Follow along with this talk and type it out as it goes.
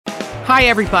Hi,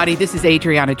 everybody. This is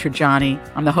Adriana Trajani.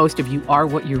 I'm the host of You Are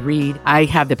What You Read. I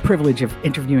have the privilege of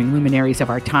interviewing luminaries of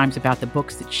our times about the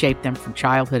books that shaped them from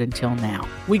childhood until now.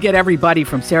 We get everybody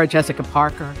from Sarah Jessica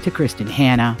Parker to Kristen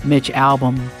Hanna, Mitch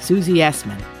Albom, Susie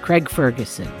Essman, Craig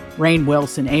Ferguson, Rainn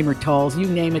Wilson, Amor Tolls, you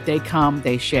name it, they come,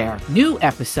 they share. New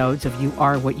episodes of You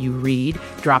Are What You Read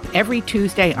drop every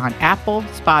Tuesday on Apple,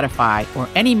 Spotify, or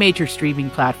any major streaming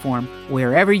platform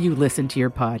wherever you listen to your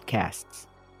podcasts.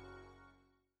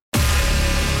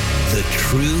 The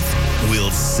truth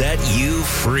will set you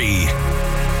free.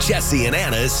 Jesse and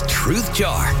Anna's Truth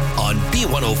Jar on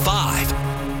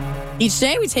B105. Each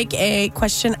day we take a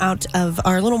question out of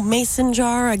our little mason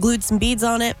jar. I glued some beads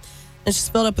on it. It's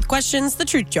just filled up with questions, the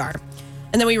Truth Jar.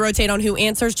 And then we rotate on who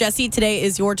answers. Jesse, today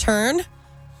is your turn.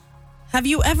 Have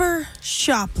you ever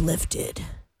shoplifted?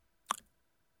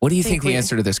 What do you think the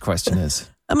answer to this question is?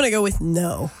 I'm going to go with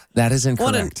no. That is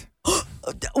incorrect.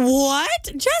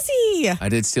 What? Jesse! I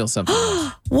did steal something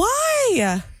else.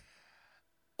 Why?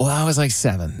 Well, I was like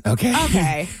 7, okay?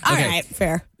 Okay. All right,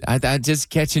 fair. I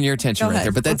just catching your attention Go right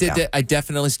ahead. there. But I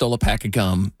definitely stole a pack of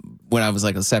gum when I was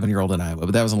like a 7-year-old in Iowa,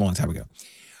 but that was a long time ago.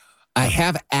 I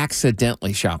have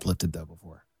accidentally shoplifted, though,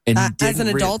 before. And as an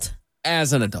adult?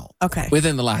 As an adult. Okay.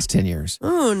 Within the last 10 years.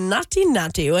 Oh,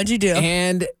 naughty. What'd you do?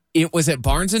 And it was at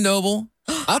Barnes & Noble.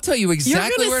 I'll tell you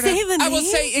exactly where it happened. I will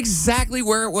say exactly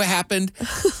where it happened,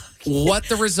 what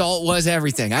the result was,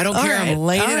 everything. I don't care. Right. I'm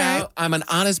laying it out. I'm an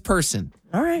honest person.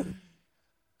 All right.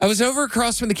 I was over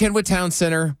across from the Kenwood Town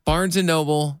Center, Barnes &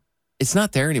 Noble. It's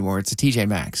not there anymore. It's a TJ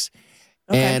Maxx.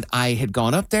 Okay. And I had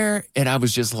gone up there, and I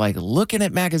was just like looking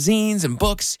at magazines and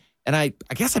books. And I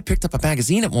guess I picked up a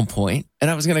magazine at one point, and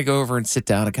I was going to go over and sit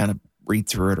down and kind of read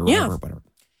through it or whatever.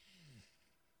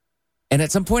 And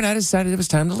at some point, I decided it was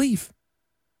time to leave.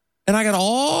 And I got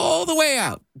all the way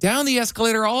out, down the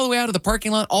escalator, all the way out of the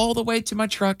parking lot, all the way to my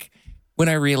truck when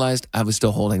I realized I was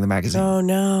still holding the magazine. Oh,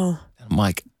 no. I'm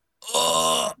like,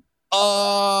 I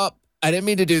didn't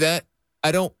mean to do that.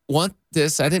 I don't want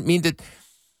this. I didn't mean to.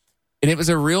 And it was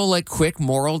a real, quick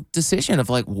moral decision of,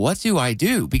 what do I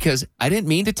do? Because I didn't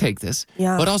mean to take this.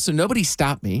 Yeah. But also, nobody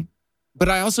stopped me. But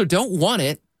I also don't want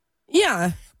it.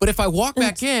 Yeah. But if I walk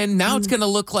back in, now it's going to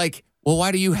look like, well,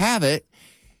 why do you have it?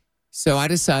 So I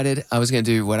decided I was going to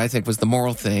do what I think was the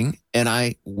moral thing, and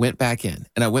I went back in.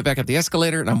 And I went back up the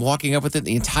escalator, and I'm walking up with it.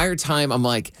 The entire time, I'm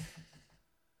like,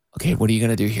 okay, what are you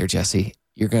going to do here, Jesse?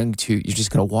 You're just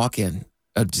going to walk in.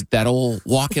 That old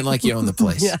walk in like you own the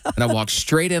place. Yeah. And I walked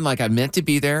straight in like I meant to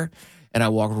be there, and I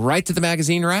walked right to the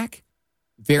magazine rack,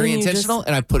 very intentional,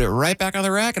 and I put it right back on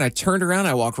the rack, and I turned around, and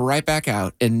I walked right back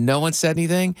out, and no one said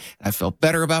anything. And I felt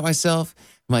better about myself.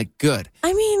 I'm like, good.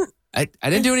 I mean... I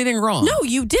didn't do anything wrong. No,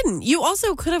 you didn't. You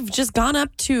also could have just gone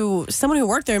up to someone who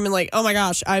worked there and been like, oh my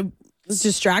gosh, I was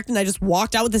distracted and I just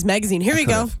walked out with this magazine. Here you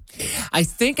go. I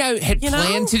think I had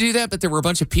planned to do that, but there were a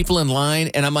bunch of people in line,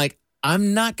 and I'm like,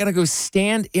 I'm not going to go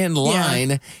stand in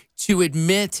line to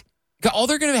admit. All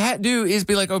they're going to do is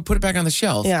be like, oh, put it back on the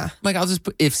shelf. Yeah. I'm like,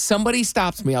 if somebody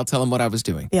stops me, I'll tell them what I was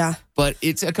doing. Yeah. But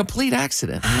it's a complete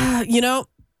accident.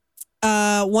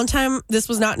 One time, this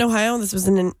was not in Ohio. This was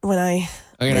when I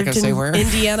you're not going to say where?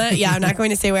 Indiana. Yeah, I'm not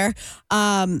going to say where.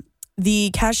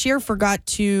 The cashier forgot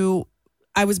to,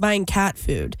 I was buying cat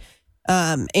food,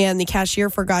 and the cashier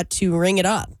forgot to ring it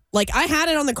up. I had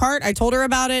it on the cart. I told her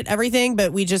about it, everything,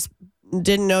 but we just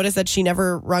didn't notice that she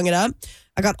never rung it up.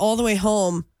 I got all the way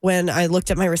home when I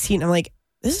looked at my receipt, and I'm like,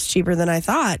 this is cheaper than I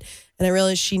thought. And I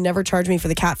realized she never charged me for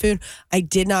the cat food. I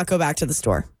did not go back to the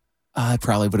store. I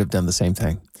probably would have done the same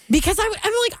thing. Because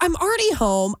I'm already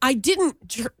home. I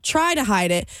didn't try to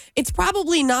hide it. It's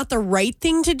probably not the right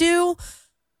thing to do.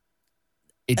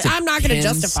 I'm not going to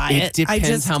justify it. It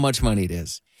depends how much money it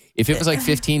is. If it was like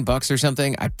 $15 or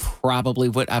something, I probably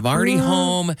would. I'm already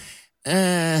home.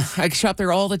 I shop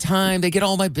there all the time. They get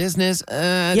all my business.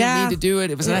 I didn't need to do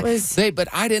it. But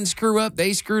I didn't screw up.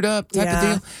 They screwed up type of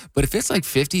deal. But if it's like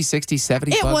 50, 60,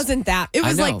 70 it bucks. Wasn't that. It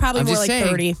was probably more like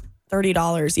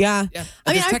 $30. Yeah.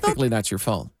 It's technically not your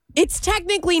fault. It's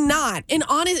technically not. And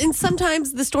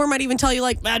sometimes the store might even tell you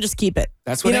just keep it.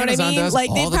 That's what Amazon does all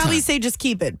they'd the probably time. say just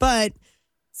keep it, but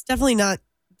it's definitely not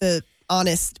the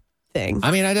honest thing.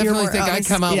 I mean, I definitely think I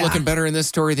come out looking better in this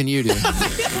story than you do.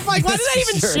 Why did I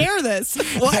even share this?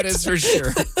 What? That is for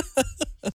sure.